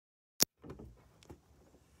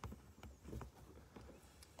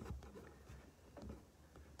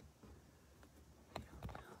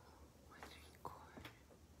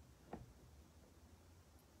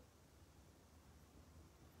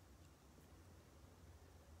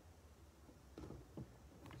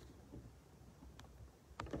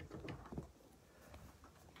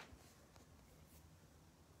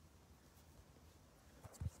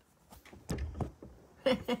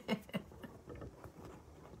4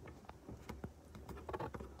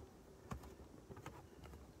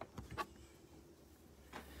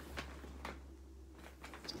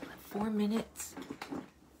 minutes.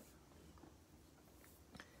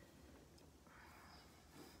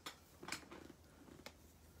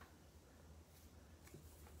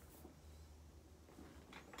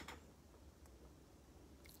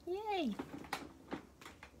 Yay.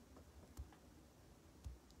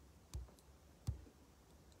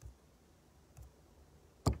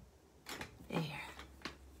 There.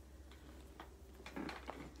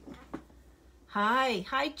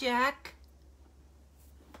 Hi, Jack.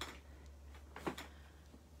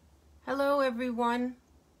 Hello, everyone.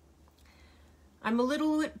 I'm a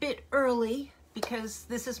little bit early because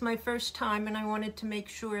this is my first time and I wanted to make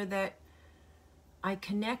sure that I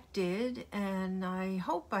connected, and I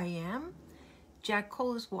hope I am. Jack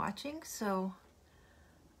Cole is watching, so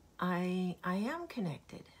I am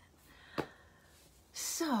connected.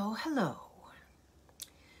 So, hello.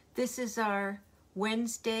 This is our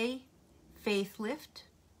Wednesday Faith Lift,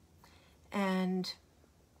 and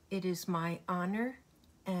it is my honor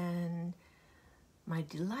and my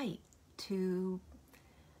delight to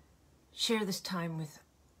share this time with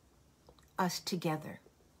us together.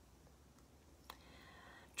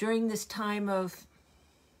 During this time of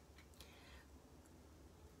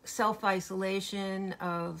self-isolation,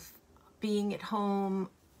 of being at home,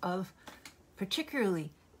 of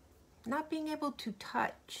particularly not being able to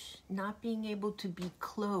touch, not being able to be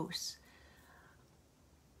close,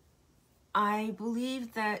 I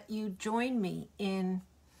believe that you join me in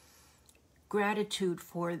gratitude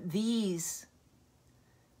for these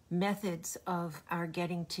methods of our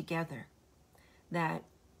getting together, that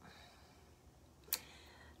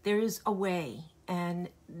there is a way, and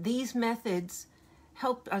these methods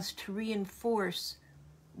help us to reinforce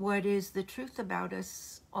what is the truth about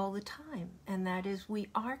us all the time, and that is we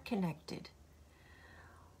are connected.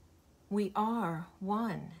 We are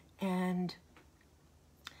one. And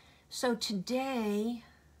so today,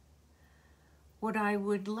 what I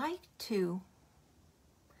would like to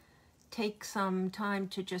take some time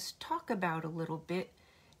to just talk about a little bit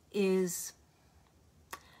is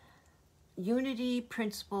Unity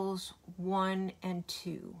Principles 1 and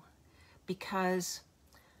 2, because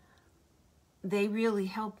they really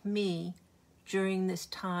help me during this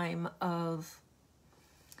time of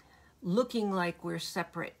looking like we're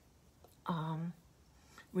separate,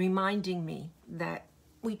 reminding me that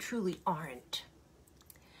we truly aren't.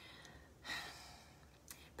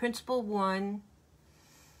 Principle 1,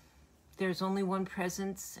 there's only one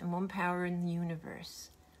presence and one power in the universe.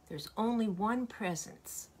 There's only one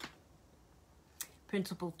presence.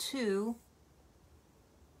 Principle 2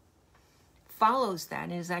 follows that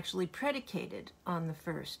and is actually predicated on the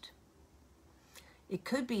first. It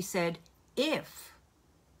could be said, if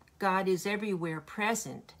God is everywhere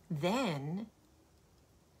present, then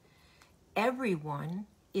everyone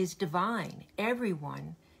is divine.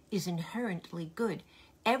 Everyone is inherently good.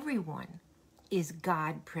 Everyone is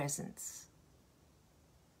God presence.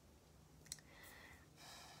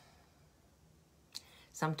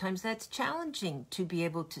 Sometimes that's challenging to be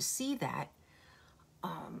able to see that.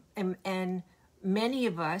 And many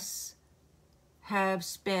of us have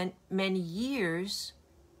spent many years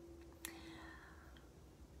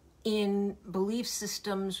in belief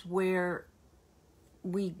systems where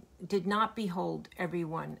we did not behold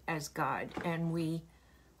everyone as God, and we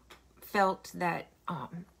felt that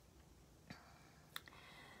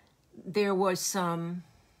there was some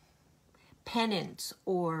penance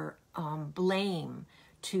or blame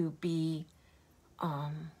to be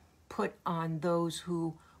put on those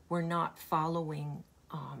who were not following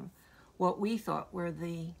what we thought were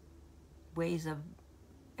the ways of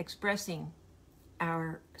expressing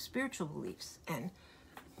our spiritual beliefs. And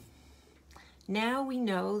now we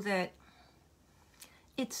know that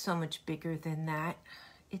it's so much bigger than that.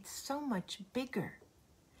 It's so much bigger.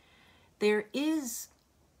 There is,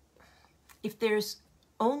 if there's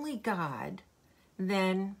only God,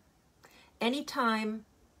 then anytime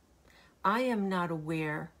I am not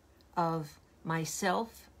aware of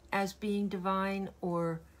myself as being divine,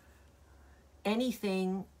 or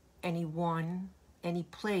anything, anyone, any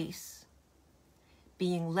place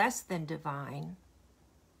being less than divine,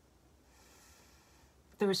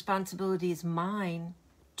 the responsibility is mine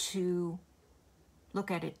to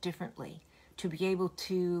look at it differently, to be able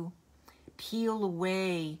to peel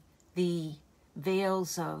away the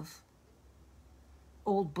veils of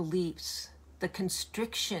old beliefs, the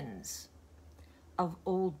constrictions of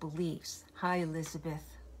old beliefs. Hi,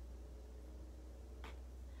 Elizabeth.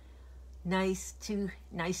 Nice to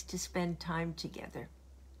spend time together.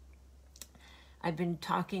 I've been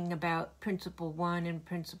talking about Principle 1 and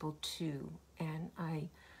Principle 2, and I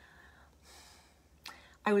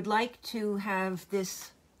would like to have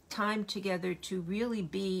this time together to really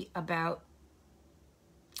be about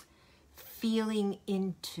feeling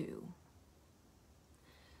into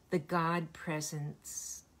the God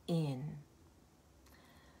presence in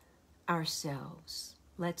ourselves.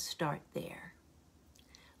 Let's start there.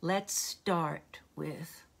 Let's start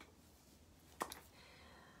with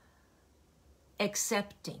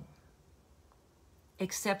accepting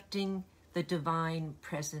the divine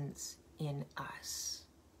presence in us.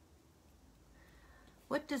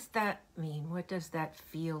 What does that mean? What does that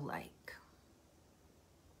feel like?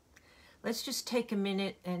 Let's just take a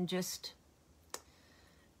minute and just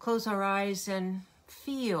close our eyes and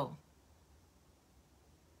feel.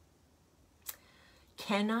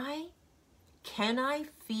 Can I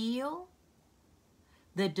feel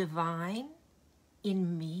the divine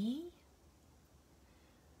in me?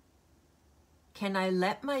 Can I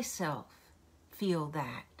let myself feel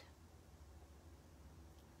that?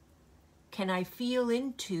 Can I feel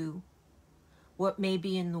into what may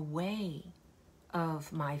be in the way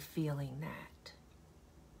of my feeling that?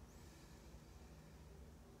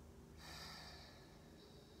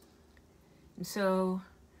 And so,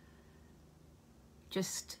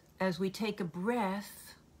 just as we take a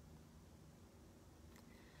breath,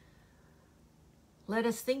 let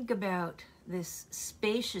us think about this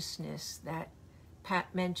spaciousness that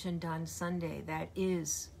Pat mentioned on Sunday, that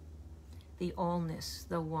is the allness,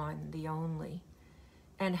 the one, the only,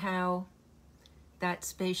 and how that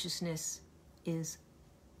spaciousness is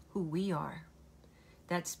who we are.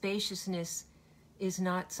 That spaciousness is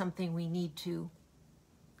not something we need to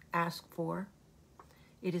ask for.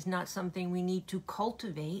 It is not something we need to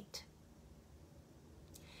cultivate.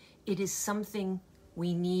 It is something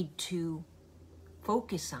we need to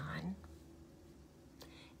focus on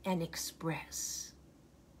and express.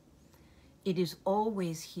 It is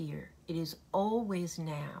always here. It is always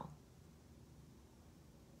now.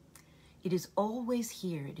 It is always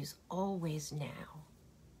here. It is always now.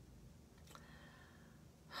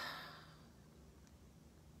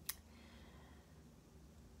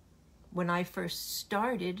 When I first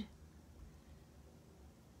started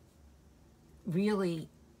really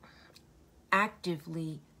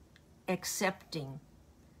actively accepting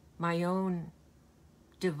my own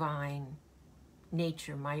divine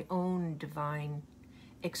nature, my own divine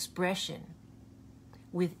expression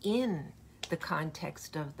within the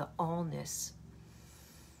context of the allness,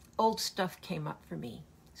 old stuff came up for me,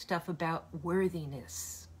 stuff about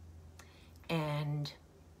worthiness and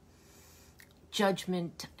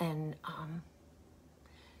judgment and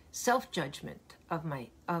self-judgment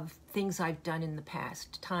of things I've done in the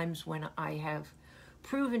past, times when I have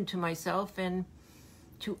proven to myself and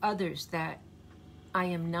to others that I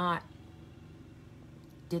am not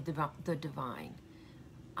the divine.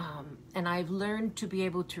 And I've learned to be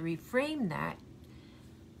able to reframe that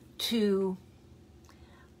to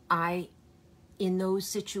in those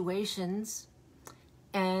situations,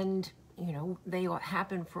 and they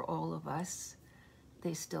happen for all of us,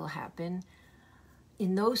 they still happen.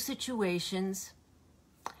 In those situations,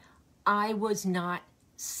 I was not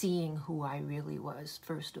seeing who I really was,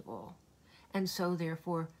 first of all. And so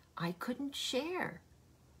therefore, I couldn't share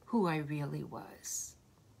who I really was.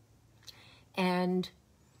 And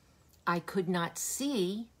I could not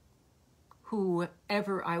see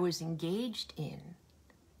whoever I was engaged in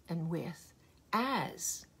and with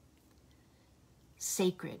as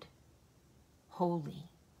sacred, holy,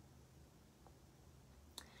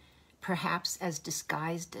 perhaps as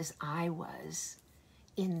disguised as I was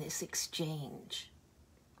in this exchange.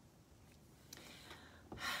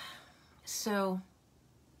 So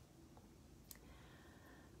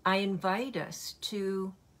I invite us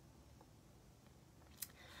to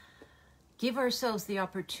give ourselves the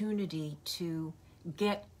opportunity to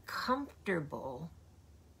get comfortable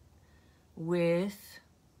with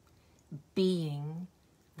being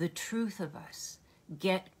the truth of us.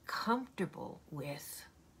 Get comfortable with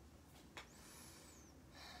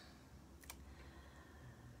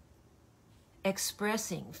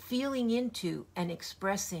expressing, feeling into and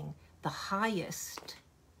expressing the highest,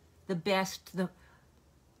 the best,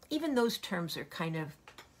 even those terms are kind of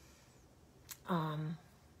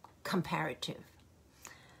comparative.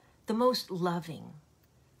 The most loving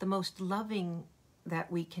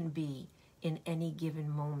that we can be in any given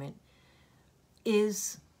moment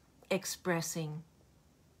is expressing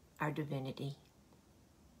our divinity.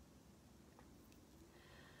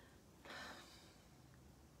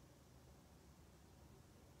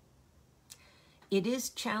 it is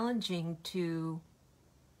challenging to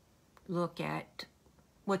look at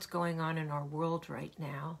what's going on in our world right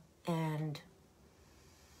now and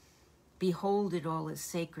behold it all as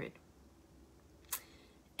sacred.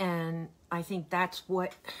 And I think that's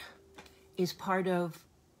what is part of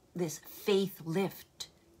this faith lift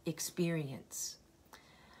experience.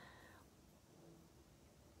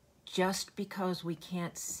 Just because we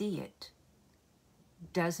can't see it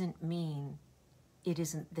doesn't mean it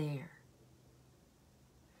isn't there.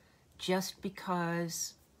 Just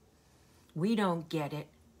because we don't get it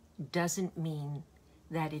doesn't mean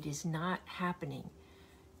that it is not happening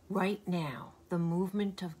right now. The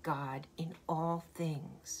movement of God in all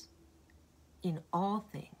things. In all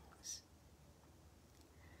things.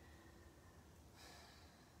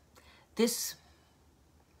 This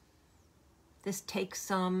takes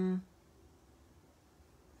some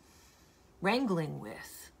wrangling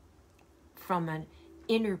with from an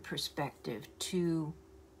inner perspective to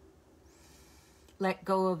let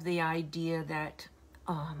go of the idea that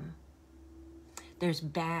there's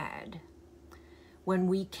bad. When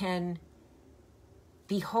we can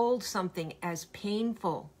behold something as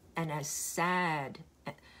painful and as sad,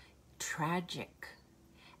 tragic,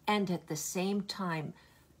 and at the same time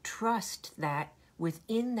trust that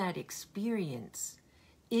within that experience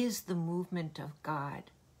is the movement of God,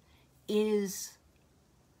 is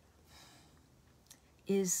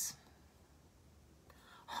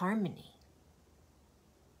harmony.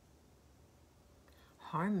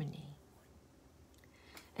 Harmony.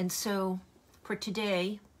 And so for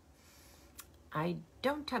today, I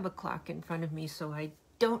don't have a clock in front of me, so I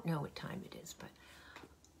don't know what time it is, but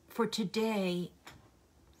for today,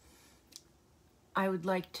 I would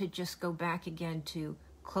like to just go back again to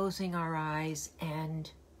closing our eyes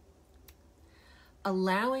and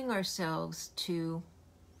allowing ourselves to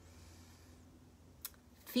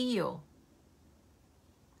feel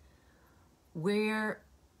where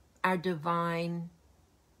our divine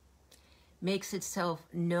makes itself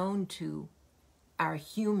known to our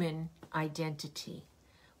human identity,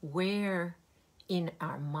 where in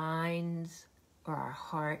our minds or our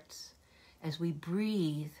hearts, as we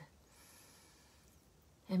breathe,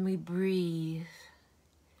 and we breathe,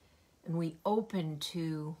 and we open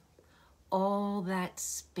to all that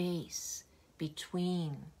space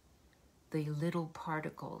between the little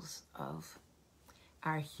particles of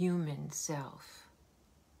our human self.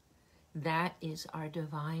 That is our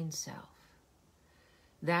divine self.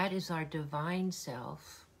 That is our divine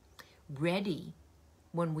self, ready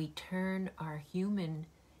when we turn our human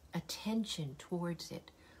attention towards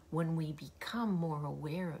it, when we become more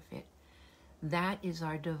aware of it. That is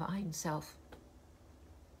our divine self,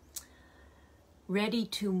 ready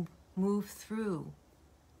to move through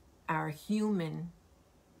our human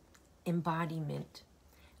embodiment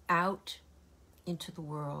out into the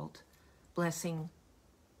world, blessing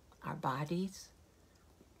our bodies,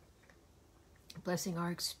 blessing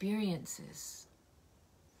our experiences.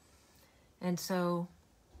 And so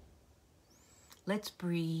let's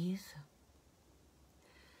breathe.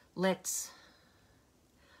 Let's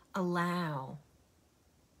allow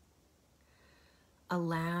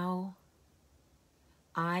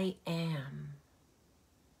I am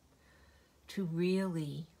to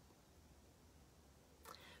really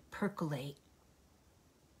percolate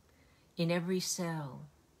in every cell,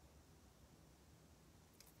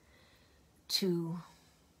 to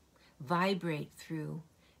vibrate through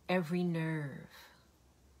every nerve,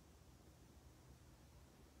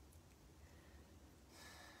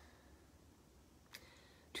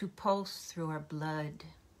 to pulse through our blood,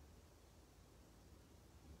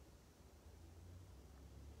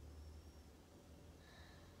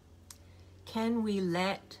 Can we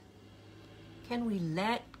let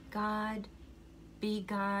God be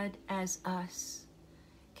God as us?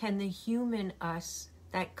 Can the human us,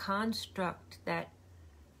 that construct that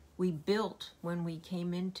we built when we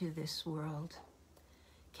came into this world,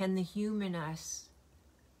 can the human us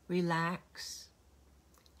relax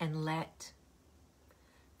and let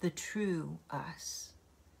the true us,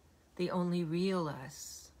 the only real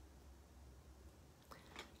us,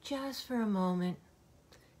 just for a moment,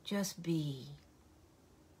 just be.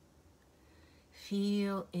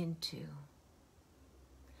 Feel into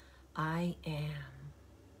I am.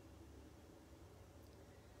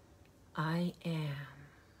 I am.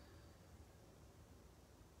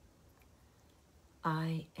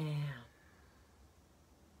 I am.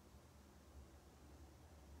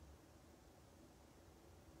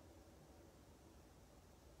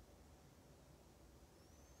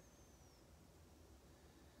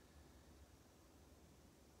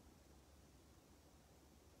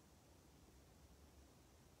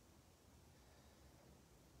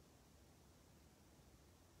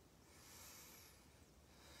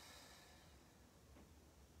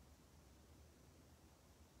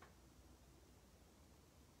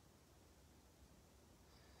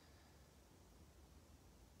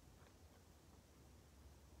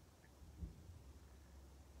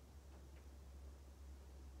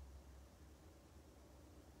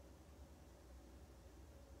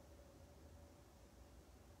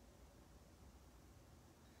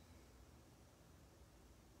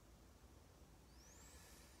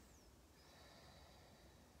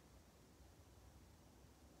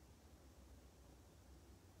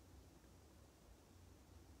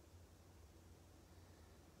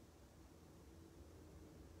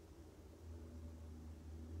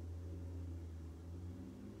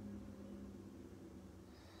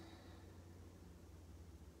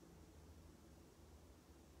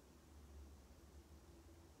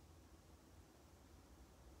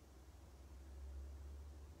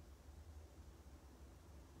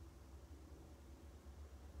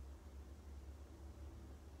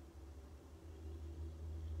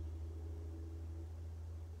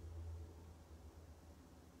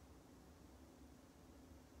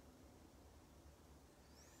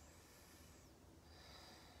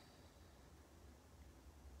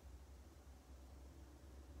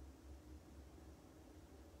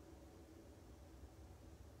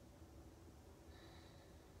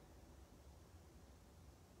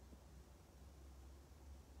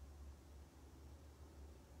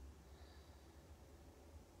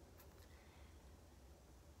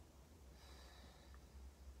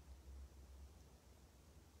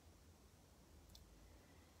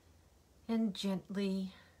 And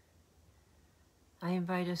gently, I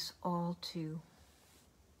invite us all to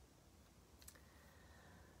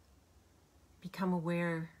become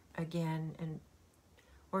aware again,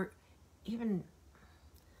 or even,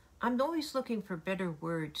 I'm always looking for better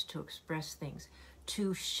words to express things,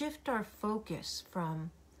 to shift our focus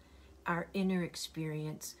from our inner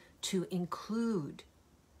experience to include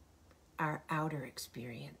our outer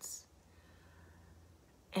experience,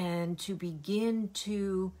 and to begin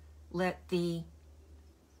to let the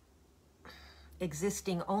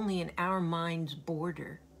existing only in our mind's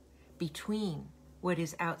border between what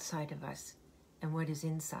is outside of us and what is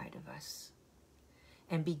inside of us,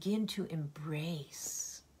 and begin to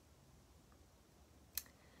embrace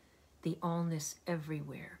the allness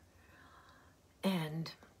everywhere,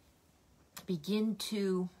 and begin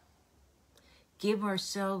to give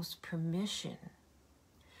ourselves permission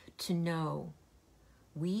to know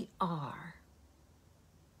we are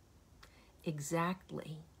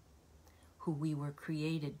exactly who we were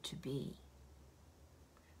created to be.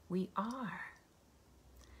 We are.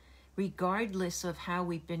 Regardless of how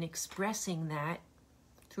we've been expressing that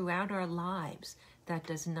throughout our lives, that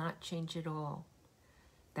does not change at all.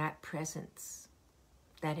 That presence,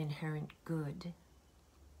 that inherent good.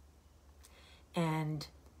 And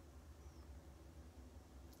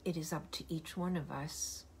it is up to each one of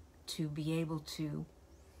us to be able to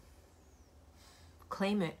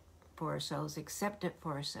claim it for ourselves, accept it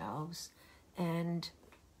for ourselves, and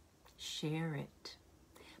share it.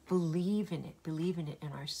 Believe in it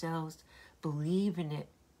in ourselves, believe in it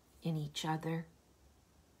in each other,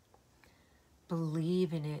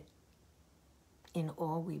 believe in it in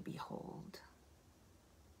all we behold.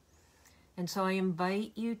 And so I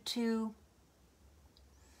invite you to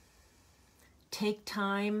take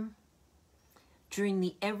time during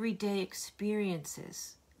the everyday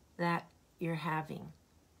experiences that you're having.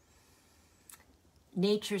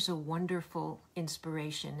 Nature's a wonderful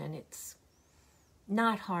inspiration, and it's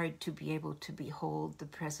not hard to be able to behold the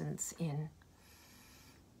presence in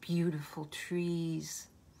beautiful trees,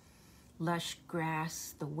 lush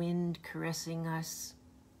grass, the wind caressing us,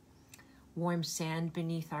 warm sand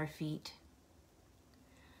beneath our feet.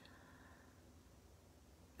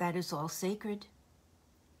 That is all sacred.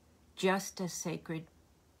 Just as sacred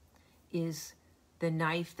is the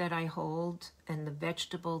knife that I hold and the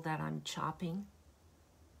vegetable that I'm chopping.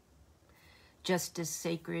 Just as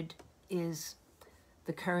sacred is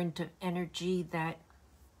the current of energy that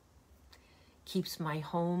keeps my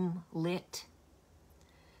home lit.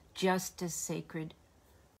 Just as sacred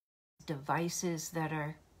devices that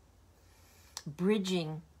are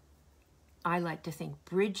bridging, I like to think,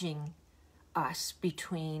 bridging us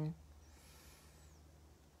between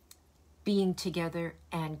being together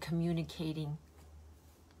and communicating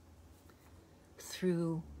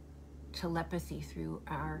through telepathy, through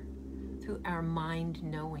our mind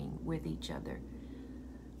knowing with each other.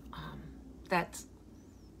 That's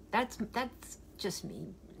just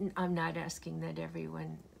me. I'm not asking that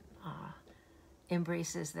everyone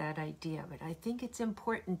embraces that idea, but I think it's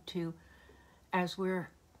important to, as we're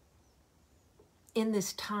in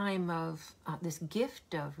this time of this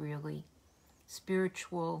gift of really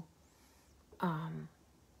spiritual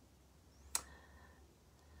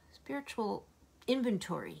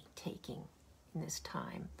inventory taking in this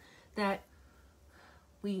time, that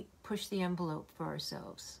we push the envelope for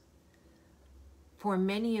ourselves. For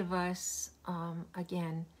many of us,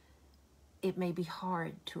 again, it may be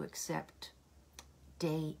hard to accept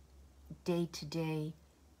day to day,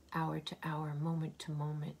 hour to hour, moment to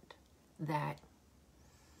moment, that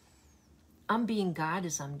I'm being God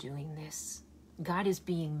as I'm doing this. God is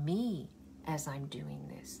being me as I'm doing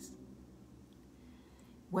this.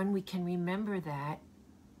 When we can remember that,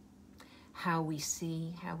 how we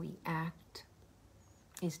see, how we act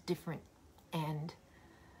is different. And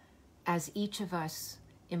as each of us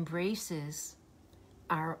embraces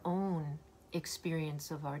our own experience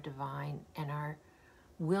of our divine and our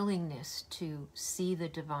willingness to see the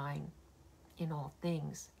divine in all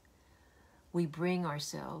things, we bring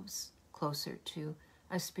ourselves closer to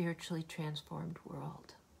a spiritually transformed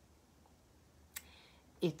world.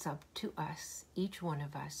 It's up to us, each one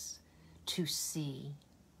of us, to see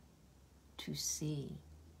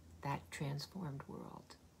that transformed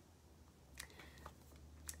world.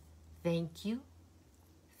 Thank you.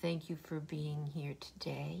 Thank you for being here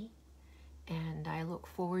today. And I look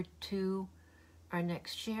forward to our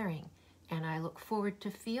next sharing. And I look forward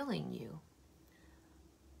to feeling you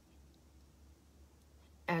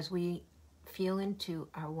as we feel into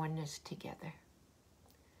our oneness together.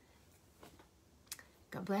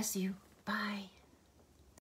 God bless you. Bye.